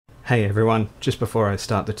Hey everyone, just before I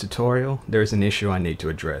start the tutorial, there is an issue I need to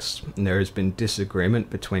address. There has been disagreement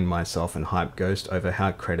between myself and HypeGhost over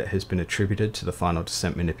how credit has been attributed to the final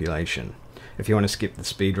descent manipulation. If you want to skip the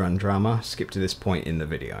speedrun drama, skip to this point in the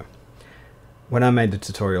video. When I made the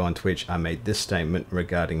tutorial on Twitch, I made this statement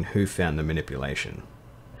regarding who found the manipulation.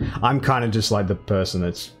 I'm kind of just like the person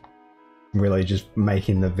that's really just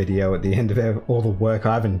making the video at the end of all the work.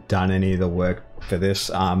 I haven't done any of the work for this.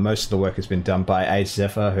 Most of the work has been done by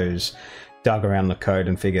psxfin, who's dug around the code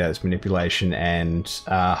and figured out its manipulation, and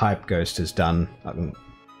HypeGhost has done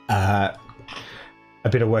a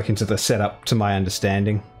bit of work into the setup, to my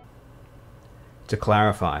understanding. To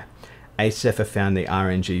clarify, psxfin found the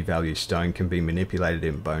RNG value stone can be manipulated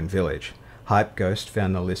in Bone Village. HypeGhost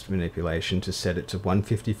found the list manipulation to set it to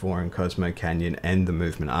 154 in Cosmo Canyon and the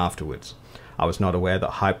movement afterwards. I was not aware that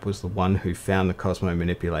Hype was the one who found the Cosmo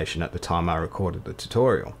manipulation at the time I recorded the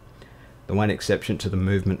tutorial. The one exception to the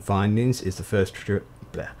movement findings is the first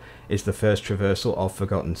traversal of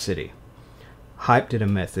Forgotten City. Hype did a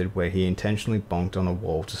method where he intentionally bonked on a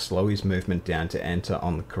wall to slow his movement down to enter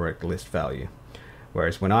on the correct list value,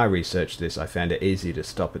 whereas when I researched this I found it easy to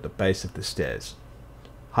stop at the base of the stairs.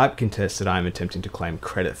 Hype contests that I am attempting to claim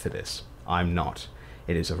credit for this. I'm not.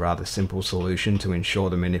 It is a rather simple solution to ensure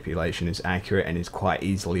the manipulation is accurate and is quite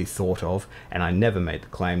easily thought of, and I never made the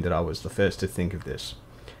claim that I was the first to think of this,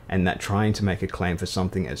 and that trying to make a claim for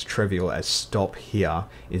something as trivial as stop here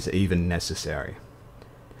is even necessary.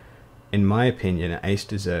 In my opinion, Ace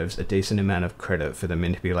deserves a decent amount of credit for the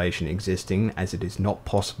manipulation existing, as it is not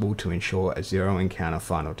possible to ensure a zero encounter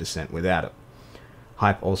final descent without it.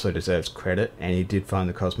 Hype also deserves credit, and he did find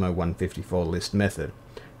the Cosmo 154 list method.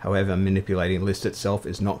 However, manipulating list itself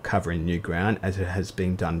is not covering new ground as it has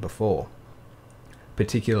been done before,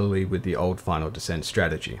 particularly with the old final descent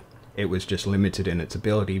strategy. It was just limited in its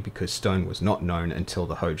ability because stone was not known until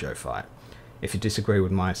the Hojo fight. If you disagree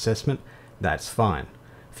with my assessment, that's fine.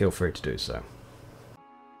 Feel free to do so.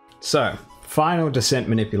 So, final descent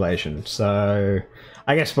manipulation. So,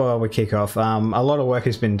 I guess before we kick off, a lot of work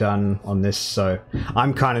has been done on this, so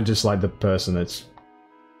I'm kind of just like the person that's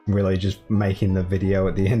really just making the video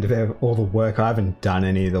at the end of all the work. I haven't done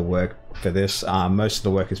any of the work for this. Most of the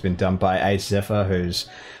work has been done by psxfin, who's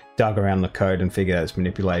dug around the code and figured out its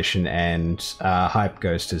manipulation, and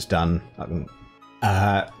HypeGhost has done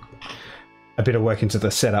a bit of work into the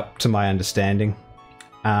setup, to my understanding.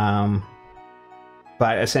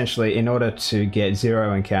 But essentially, in order to get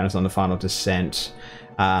zero encounters on the final descent,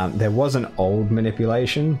 there was an old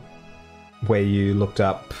manipulation where you looked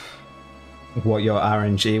up what your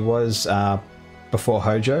RNG was before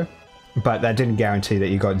Hojo, but that didn't guarantee that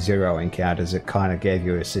you got zero encounters. It kind of gave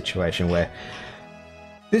you a situation where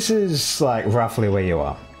this is like roughly where you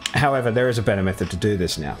are. However, there is a better method to do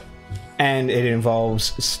this now, and it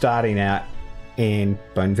involves starting out in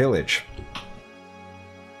Bone Village.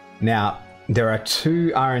 Now, there are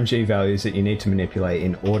two RNG values that you need to manipulate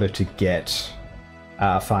in order to get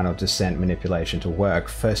final descent manipulation to work.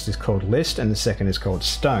 First is called list, and the second is called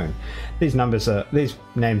stone. These names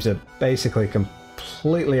are basically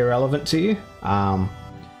completely irrelevant to you.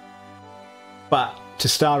 But to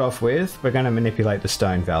start off with, we're going to manipulate the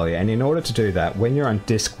stone value, and in order to do that, when you're on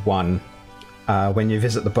disc 1, when you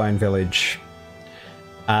visit the Bone Village,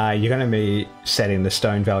 you're going to be setting the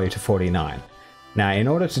stone value to 49. Now, in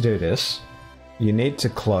order to do this, you need to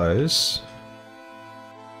close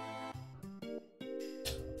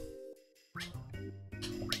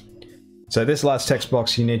so this last text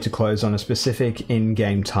box you need to close on a specific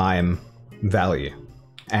in-game time value,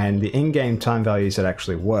 and the in-game time values that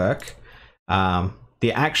actually work,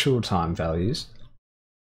 the actual time values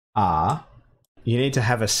are, you need to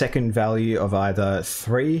have a second value of either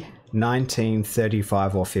 3, 19,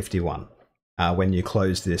 35 or 51 when you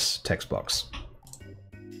close this text box.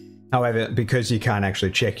 However, because you can't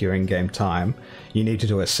actually check your in-game time, you need to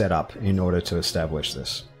do a setup in order to establish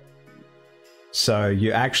this. So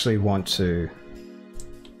you actually want to,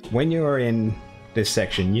 when you're in this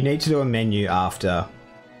section, you need to do a menu after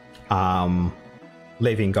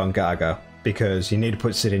leaving Gongaga, because you need to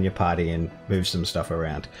put Sid in your party and move some stuff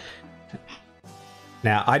around.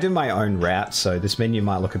 Now, I do my own route, so this menu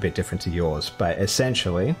might look a bit different to yours, but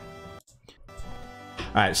essentially...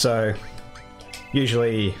 Alright, so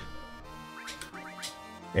usually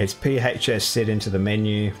it's PHS Sid into the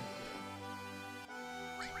menu,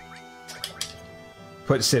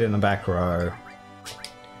 put Sid in the back row,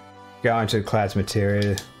 go into Cloud's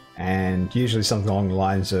materia, and usually something along the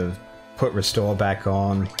lines of put restore back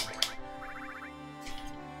on,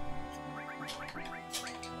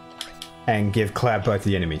 and give Cloud both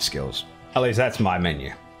the enemy skills. At least that's my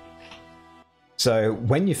menu. So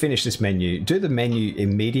when you finish this menu, do the menu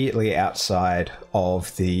immediately outside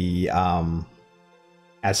of the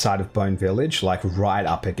outside of Bone Village, like right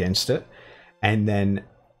up against it, and then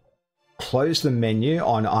close the menu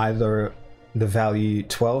on either the value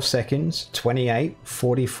 12 seconds, 28,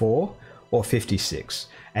 44, or 56.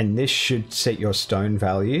 And this should set your stone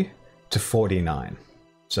value to 49.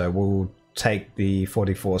 So we'll take the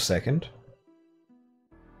 44 second.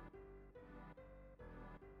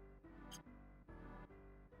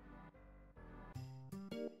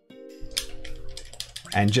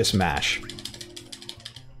 And just mash.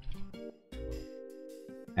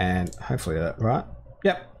 And hopefully that, right?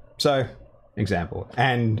 Yep. So, example.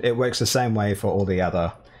 And it works the same way for all the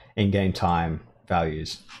other in-game time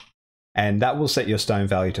values. And that will set your stone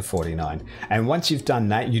value to 49. And once you've done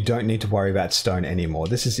that, you don't need to worry about stone anymore.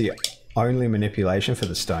 This is the only manipulation for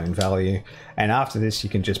the stone value. And after this, you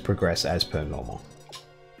can just progress as per normal.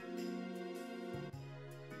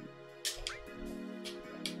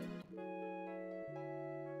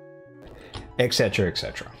 Etc,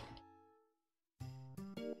 etc.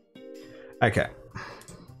 Okay.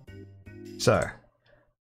 So,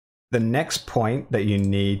 the next point that you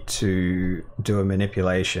need to do a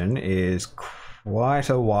manipulation is quite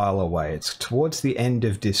a while away. It's towards the end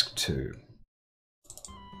of disc 2.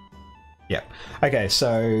 Yep. Okay,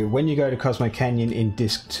 so when you go to Cosmo Canyon in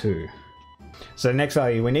disc 2, so the next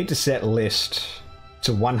value, we need to set list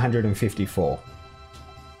to 154.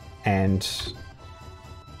 And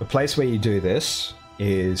the place where you do this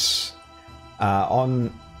is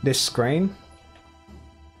on this screen.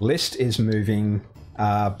 List is moving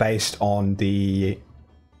based on the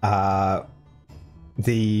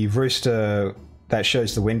rooster that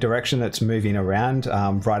shows the wind direction that's moving around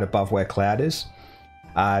right above where cloud is.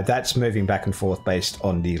 That's moving back and forth based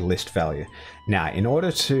on the list value. Now, in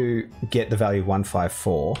order to get the value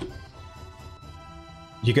 154,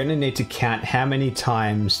 you're going to need to count how many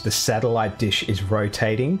times the satellite dish is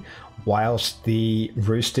rotating whilst the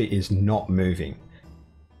rooster is not moving.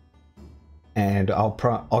 And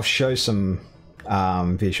I'll show some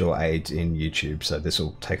visual aids in YouTube, so this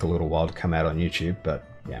will take a little while to come out on YouTube, but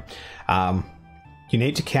yeah. You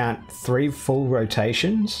need to count 3 full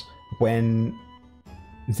rotations when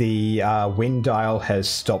the wind dial has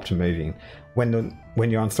stopped moving. When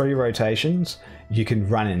you're on 3 rotations, you can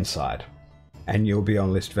run inside, and you'll be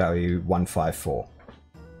on list value 154.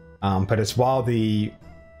 But it's while the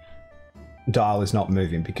dial is not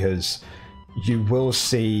moving, because you will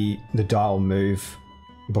see the dial move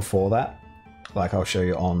before that. Like I'll show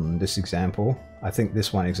you on this example. I think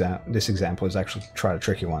this example is actually a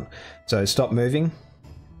tricky one. So stop moving.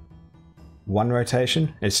 1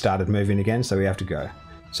 rotation. It started moving again, so we have to go.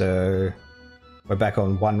 So we're back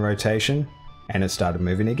on 1 rotation, and it started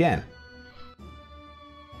moving again.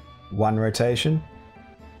 1 rotation.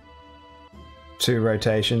 2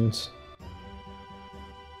 rotations.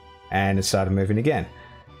 And it started moving again.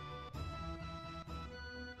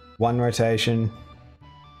 1 rotation,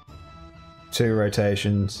 2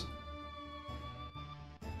 rotations,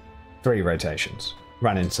 3 rotations.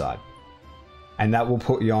 Run inside. And that will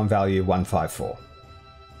put you on value 154.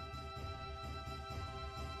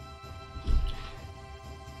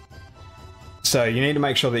 So you need to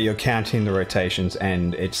make sure that you're counting the rotations,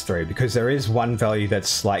 and it's 3, because there is one value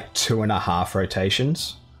that's like 2.5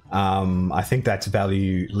 rotations. I think that's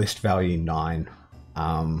list value 9.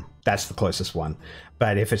 That's the closest one.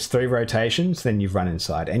 But if it's 3 rotations, then you've run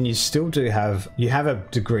inside, and you still have a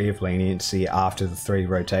degree of leniency after the 3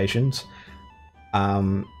 rotations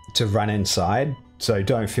to run inside. So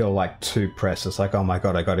don't feel like too pressed. It's like, oh my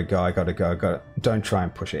god, I gotta go. Don't try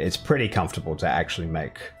and push it. It's pretty comfortable to actually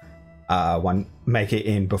make it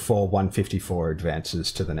in before 154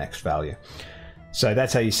 advances to the next value. So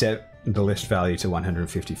that's how you set the list value to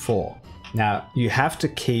 154. Now you have to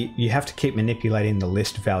keep manipulating the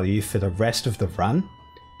list value for the rest of the run,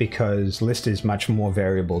 because list is much more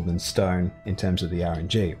variable than stone in terms of the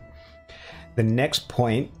RNG. The next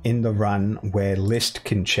point in the run where list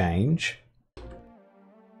can change,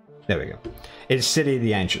 there we go, is City of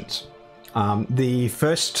the Ancients. The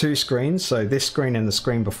first 2 screens, so this screen and the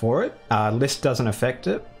screen before it, list doesn't affect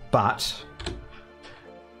it, but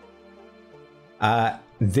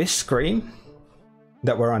this screen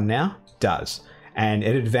that we're on now does, and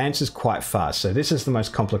it advances quite fast. So this is the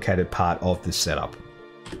most complicated part of this setup,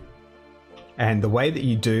 and the way that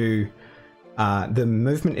you do the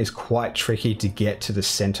movement is quite tricky to get to the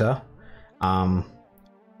center on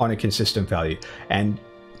a consistent value, and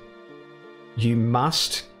you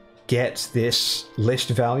must get this list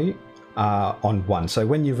value on 1. So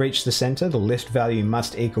when you reach the center, the list value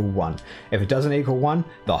must equal 1. If it doesn't equal 1,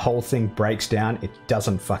 the whole thing breaks down. It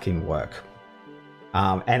doesn't fucking work.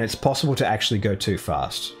 And it's possible to actually go too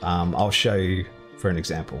fast. I'll show you for an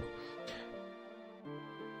example.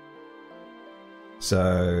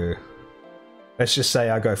 So let's just say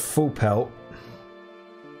I go full pelt.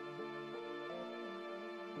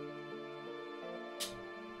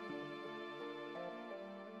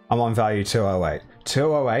 I'm on value 208.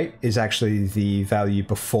 208 is actually the value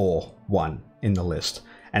before 1 in the list.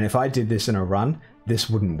 And if I did this in a run, this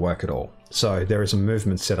wouldn't work at all. So there is a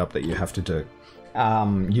movement setup that you have to do.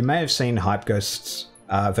 You may have seen Hype Ghost's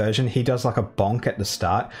version. He does like a bonk at the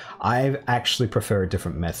start. I actually prefer a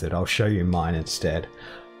different method. I'll show you mine instead.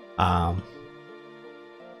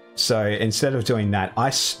 So instead of doing that, I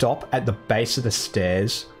stop at the base of the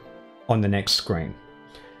stairs on the next screen.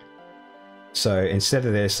 So instead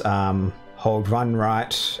of this, hold run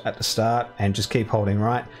right at the start and just keep holding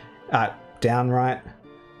right, down right,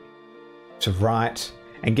 to right,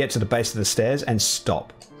 and get to the base of the stairs and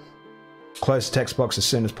stop. Close the text box as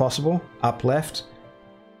soon as possible, up left,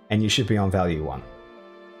 and you should be on value 1.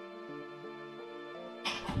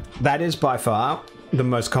 That is by far the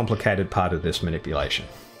most complicated part of this manipulation.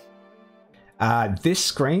 This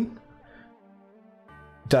screen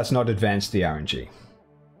does not advance the RNG.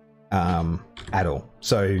 At all.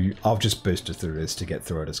 So I'll just boost it through this to get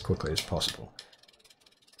through it as quickly as possible.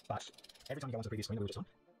 But every time you go onto the previous screen that we were just on,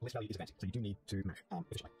 the list value is advancing, so you do need to move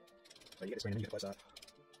efficiently. So you get this screen and then you get closer.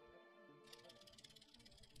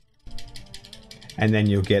 And then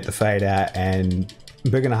you'll get the fade out, and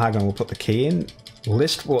Bugenhagen will put the key in.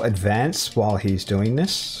 List will advance while he's doing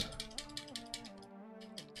this.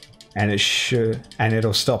 And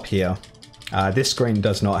it'll stop here. This screen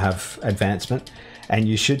does not have advancement. And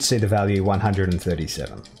you should see the value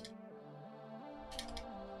 137.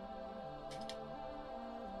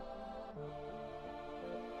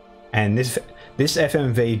 And this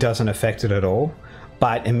FMV doesn't affect it at all,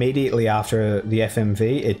 but immediately after the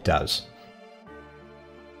FMV, it does.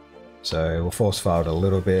 So we'll force file it a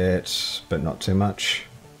little bit, but not too much.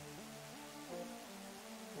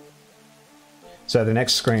 So the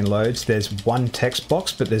next screen loads, there's one text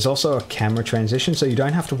box, but there's also a camera transition, so you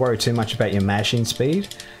don't have to worry too much about your mashing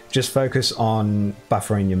speed. Just focus on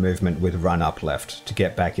buffering your movement with run up left to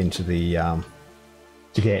get back into the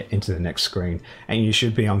next screen, and you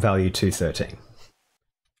should be on value 213.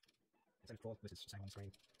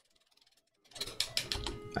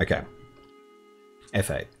 Okay.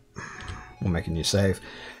 F8. We'll make a new save.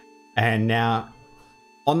 And now,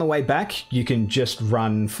 on the way back, you can just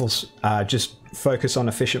run full, just focus on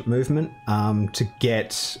efficient movement to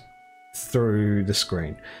get through the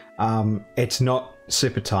screen. It's not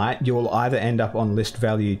super tight. You will either end up on list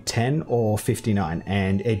value 10 or 59,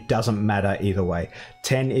 and it doesn't matter either way.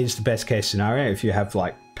 10 is the best case scenario if you have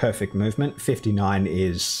like perfect movement. 59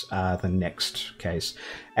 is the next case,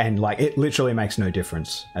 and like it literally makes no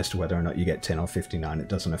difference as to whether or not you get 10 or 59. It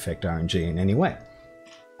doesn't affect RNG in any way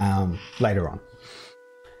later on.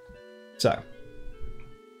 So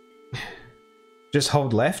just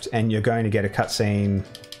hold left and you're going to get a cutscene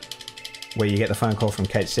where you get the phone call from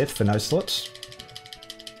Kate Sith for no slots.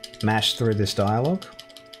 Mash through this dialogue.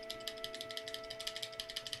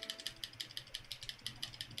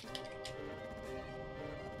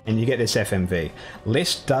 And you get this FMV.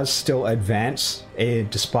 List does still advance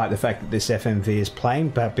despite the fact that this FMV is playing,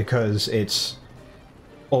 but because it's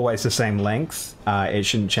always the same length, it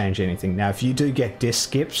shouldn't change anything. Now, if you do get disc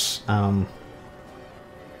skips when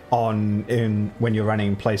you're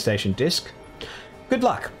running PlayStation disc, good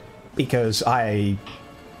luck, because I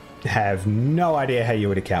have no idea how you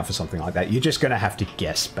would account for something like that. You're just going to have to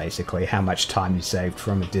guess, basically, how much time you saved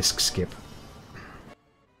from a disc skip.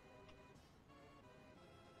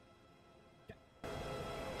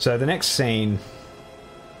 So the next scene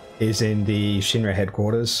is in the Shinra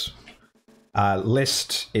headquarters.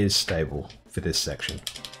 List is stable for this section,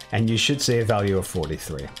 and you should see a value of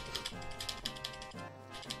 43.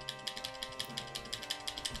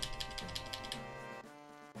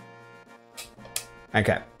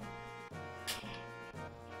 Okay.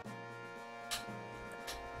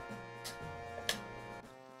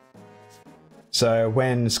 So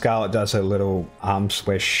when Scarlet does her little arm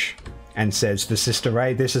swish and says the sister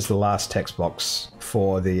ray, this is the last text box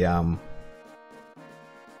for the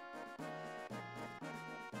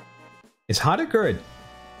Is Heidegger a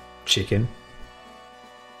chicken?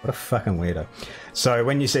 What a fucking weirdo. So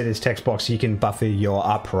when you see this text box, you can buffer your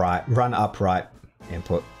upright, run upright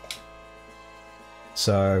input.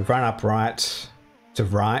 So run upright to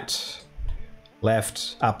right,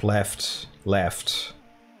 left, up left, left,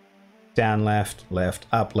 down left, left,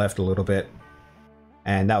 up left a little bit,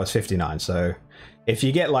 and that was 59. So if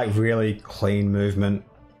you get like really clean movement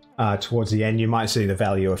towards the end, you might see the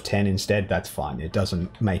value of 10 instead. That's fine. It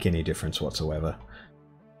doesn't make any difference whatsoever.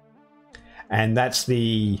 And that's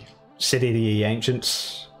the City of the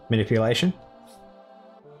Ancients manipulation.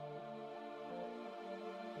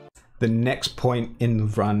 The next point in the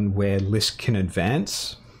run where List can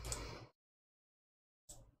advance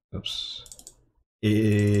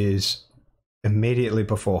is immediately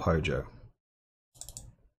before Hojo.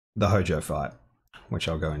 The Hojo fight, which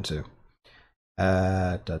I'll go into.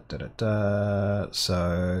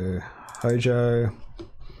 So, Hojo.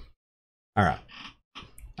 Alright.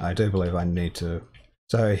 I do believe I need to...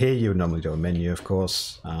 So here you would normally do a menu, of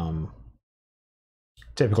course.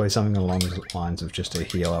 Typically something along the lines of just a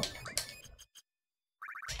heal up.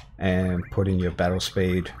 And putting your battle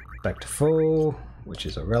speed back to full, which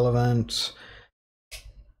is irrelevant.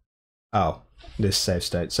 Oh, this save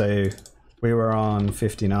state. So we were on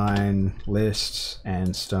 59 lists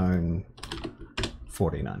and stone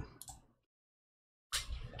 49.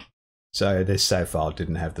 So this save file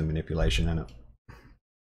didn't have the manipulation in it.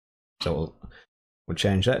 So we'll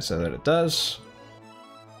change that so that it does.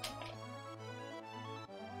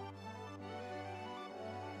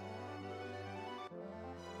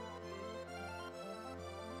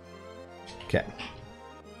 Okay.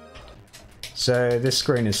 So this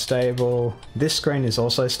screen is stable. This screen is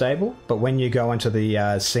also stable, but when you go into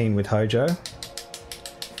the scene with Hojo,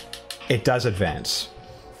 it does advance.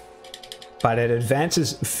 But it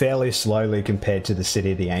advances fairly slowly compared to the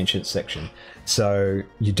City of the Ancients section. So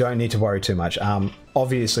you don't need to worry too much.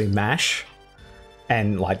 Obviously mash,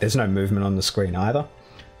 and like there's no movement on the screen either.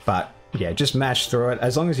 But yeah, just mash through it.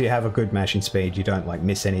 As long as you have a good mashing speed, you don't like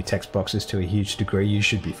miss any text boxes to a huge degree, you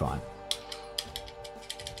should be fine.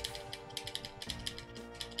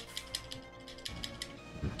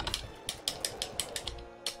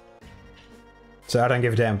 So I don't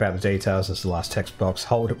give a damn about the details. This is the last text box.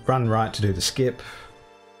 Run right to do the skip.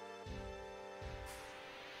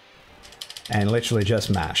 And literally just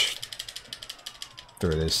mash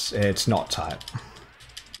through this. It's not tight.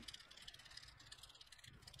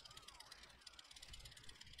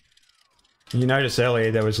 You noticed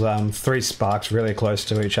earlier there was 3 sparks really close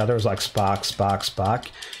to each other. It was like spark, spark,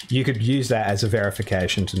 spark. You could use that as a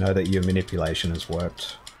verification to know that your manipulation has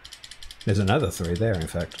worked. There's another 3 there, in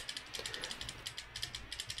fact.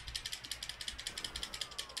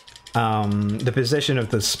 The position of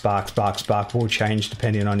the spark, spark, spark will change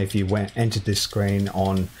depending on if you entered this screen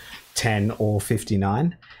on 10 or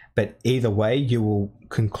 59. But either way, you will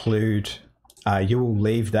conclude, you will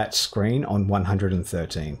leave that screen on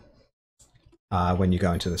 113 when you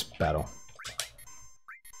go into this battle.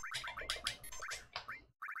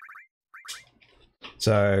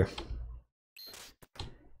 So,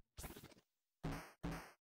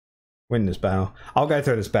 win this battle. I'll go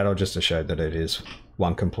through this battle just to show that it is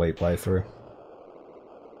one complete playthrough.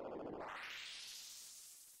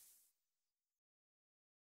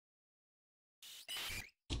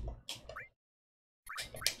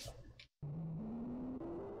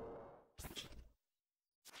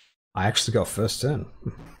 I actually got first turn.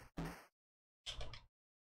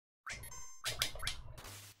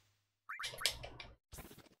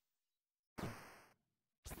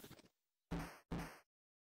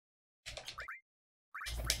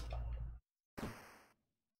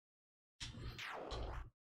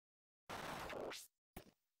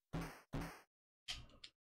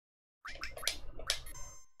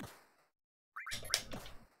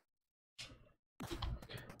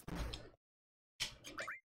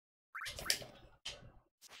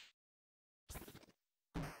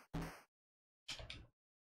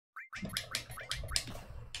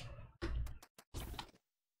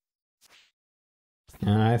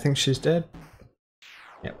 I think she's dead.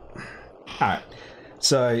 Yep. Alright.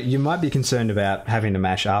 So you might be concerned about having to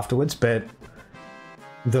mash afterwards, but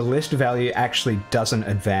the list value actually doesn't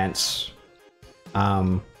advance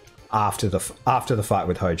after the fight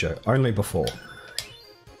with Hojo, only before.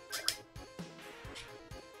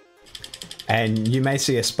 And you may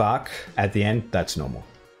see a spark at the end. That's normal.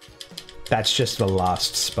 That's just the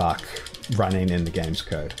last spark running in the game's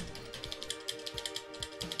code.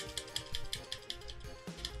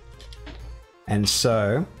 And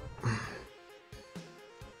so,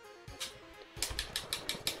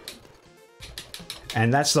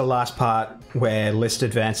 and that's the last part where list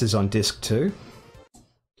advances on disc 2.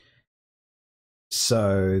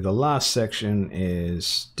 So the last section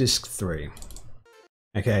is disc 3.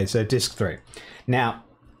 Okay, so disc 3. Now,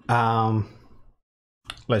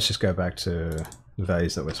 let's just go back to the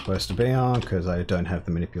values that we're supposed to be on because I don't have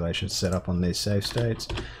the manipulation set up on these save states.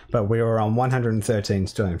 But we were on 113,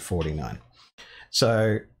 still in 49.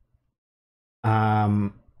 So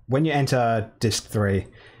when you enter disk 3,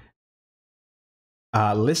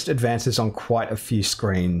 list advances on quite a few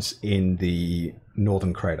screens in the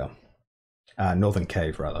northern crater. Northern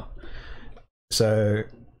cave, rather. So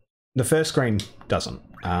the first screen doesn't.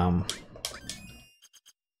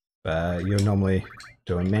 But you're normally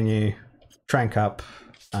doing menu, crank up,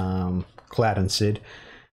 cloud and SID.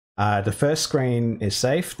 The first screen is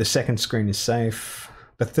safe. The second screen is safe.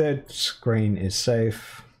 The third screen is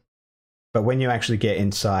safe. But when you actually get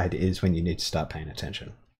inside is when you need to start paying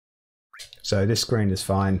attention. So this screen is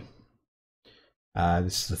fine.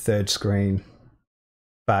 This is the third screen.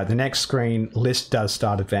 But the next screen, list does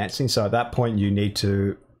start advancing. So at that point, you need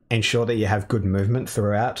to ensure that you have good movement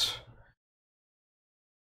throughout,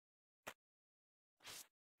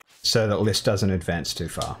 so that list doesn't advance too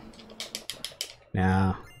far.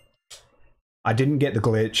 Now, I didn't get the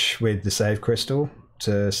glitch with the save crystal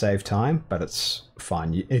to save time, but it's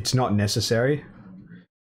fine. It's not necessary.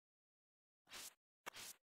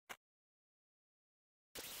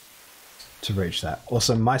 To reach that.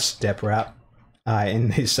 Also, my step route in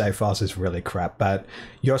these save files is really crap, but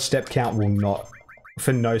your step count will not,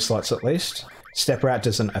 for no slots at least, step route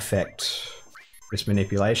doesn't affect this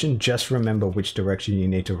manipulation. Just remember which direction you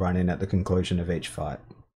need to run in at the conclusion of each fight.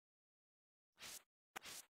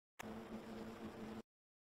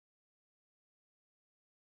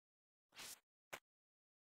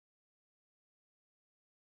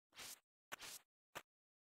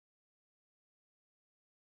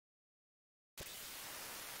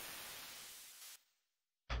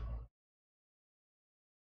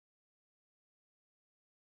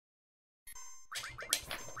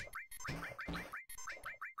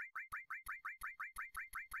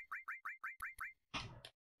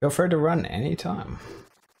 Feel free to run anytime.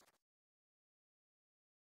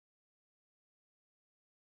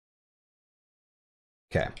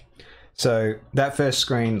 Okay, so that first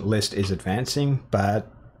screen list is advancing,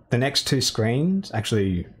 but the next two screens,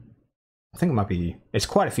 actually, I think it might be, it's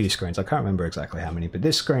quite a few screens. I can't remember exactly how many, but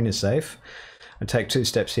this screen is safe. I take 2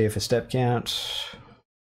 steps here for step count.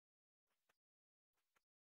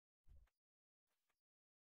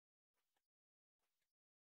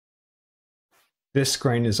 This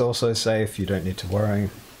screen is also safe, you don't need to worry.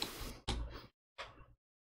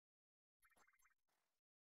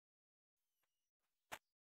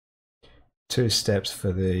 Two steps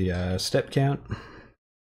for the step count.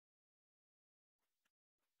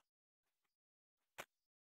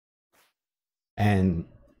 And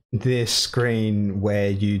this screen where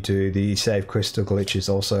you do the save crystal glitch is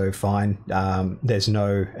also fine. There's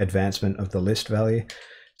no advancement of the list value,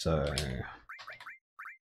 so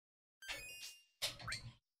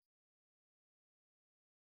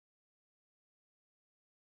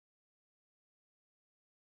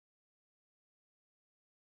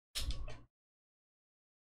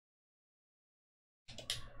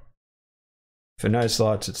for no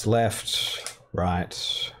slots, it's left,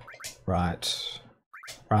 right, right,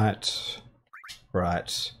 right,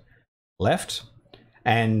 right, left.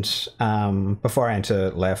 And before I enter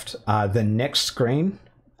left, the next screen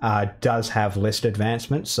does have list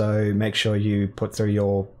advancement, so make sure you put through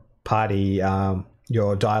your party,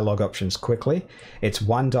 your dialogue options quickly. It's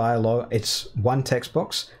one dialogue, it's one text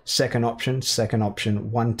box, second option,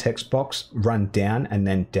 one text box, run down, and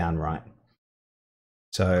then down right.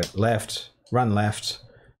 So left, run left,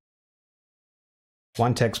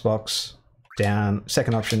 one text box, down,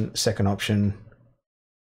 second option,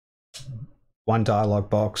 one dialogue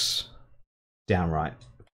box, down right.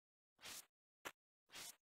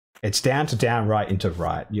 It's down to down right into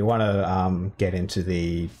right. You want to get into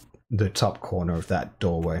the top corner of that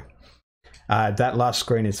doorway. That last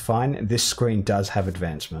screen is fine. This screen does have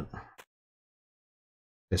advancement.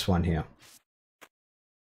 This one here.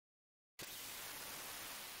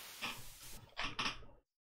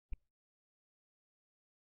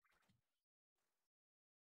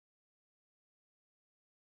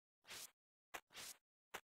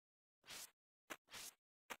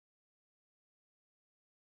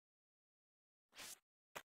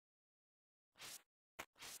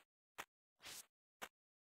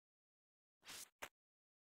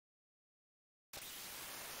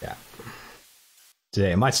 Yeah.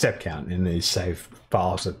 Yeah, my step count in these save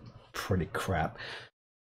files are pretty crap.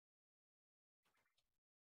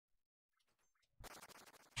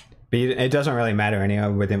 But it doesn't really matter anyway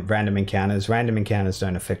with random encounters. Random encounters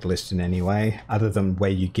don't affect list in any way, other than where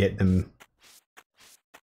you get them.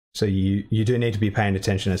 So you do need to be paying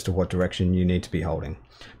attention as to what direction you need to be holding.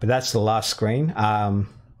 But that's the last screen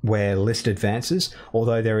where list advances,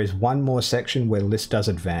 although there is one more section where list does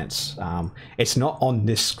advance. It's not on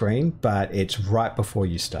this screen, but it's right before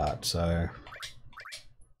you start. So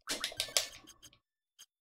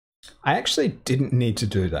I actually didn't need to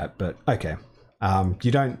do that, but okay.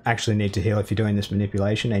 You don't actually need to heal if you're doing this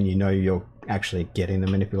manipulation and you know you're actually getting the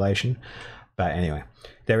manipulation. But anyway,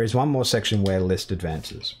 there is one more section where list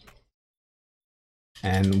advances.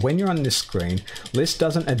 And when you're on this screen, list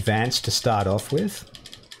doesn't advance to start off with.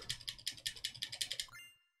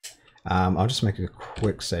 I'll just make a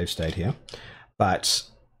quick save state here. But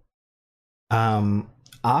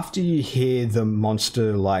after you hear the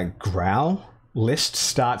monster like growl, list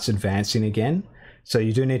starts advancing again. So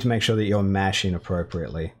you do need to make sure that you're mashing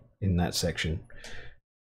appropriately in that section.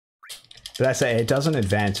 But that's it, it doesn't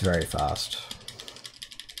advance very fast.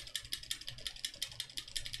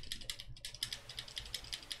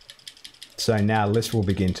 So now list will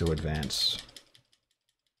begin to advance.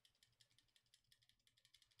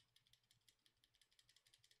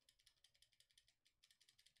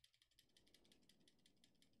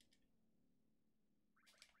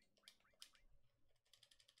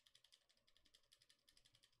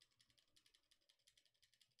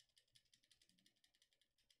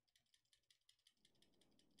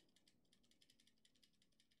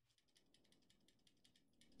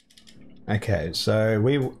 Okay, so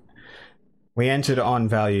we entered on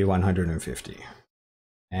value 150.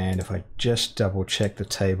 And if I just double check the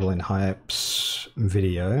table in Hype's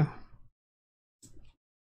video,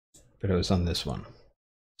 but it was on this one.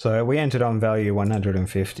 So we entered on value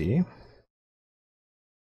 150.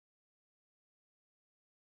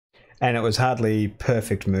 And it was hardly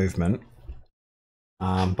perfect movement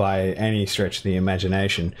by any stretch of the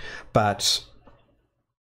imagination, but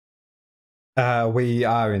we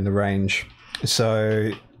are in the range.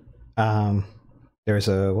 So there is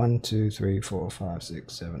a 1, 2, 3, 4, 5,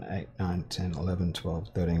 6, 7, 8, 9, 10, 11, 12,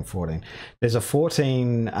 13, 14. There's a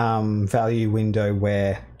 14 value window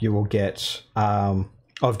where you will get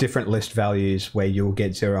of different list values where you'll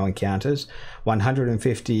get 0 encounters.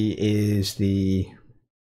 150 is the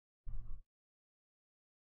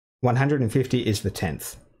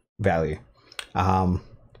 10th value.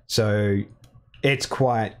 So it's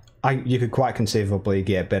quite, you could quite conceivably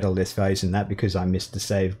get better list values than that because I missed the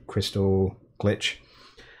save crystal glitch.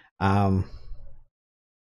 And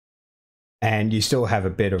you still have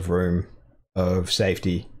a bit of room of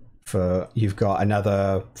safety for, you've got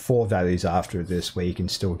another 4 values after this where you can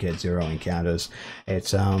still get 0 encounters.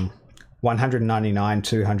 It's 199,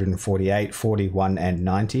 248, 41, and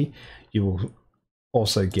 90. You will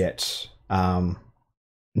also get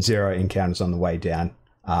 0 encounters on the way down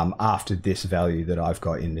after this value that I've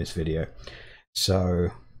got in this video.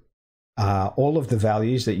 So all of the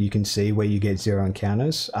values that you can see where you get 0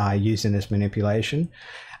 encounters are used in this manipulation.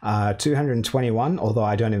 221, although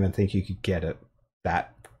I don't even think you could get it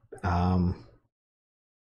that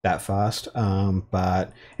fast,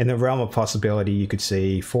 but in the realm of possibility you could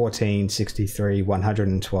see 14, 63,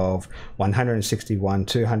 112, 161,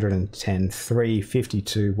 210, 3,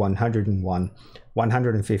 52, 101,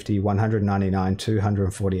 150, 199,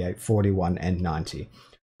 248, 41, and 90.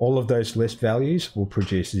 All of those list values will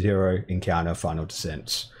produce 0 encounter final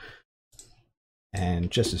descents.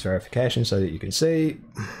 And just as verification so that you can see,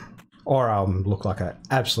 or I'll look like an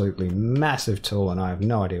absolutely massive tool and I have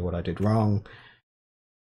no idea what I did wrong.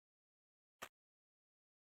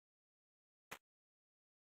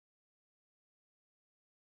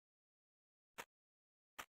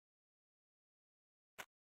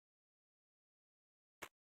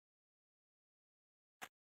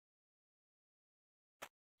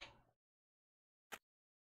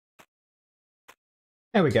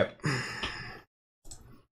 There we go.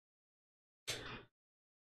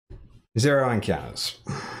 0 encounters.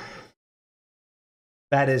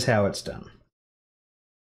 That is how it's done.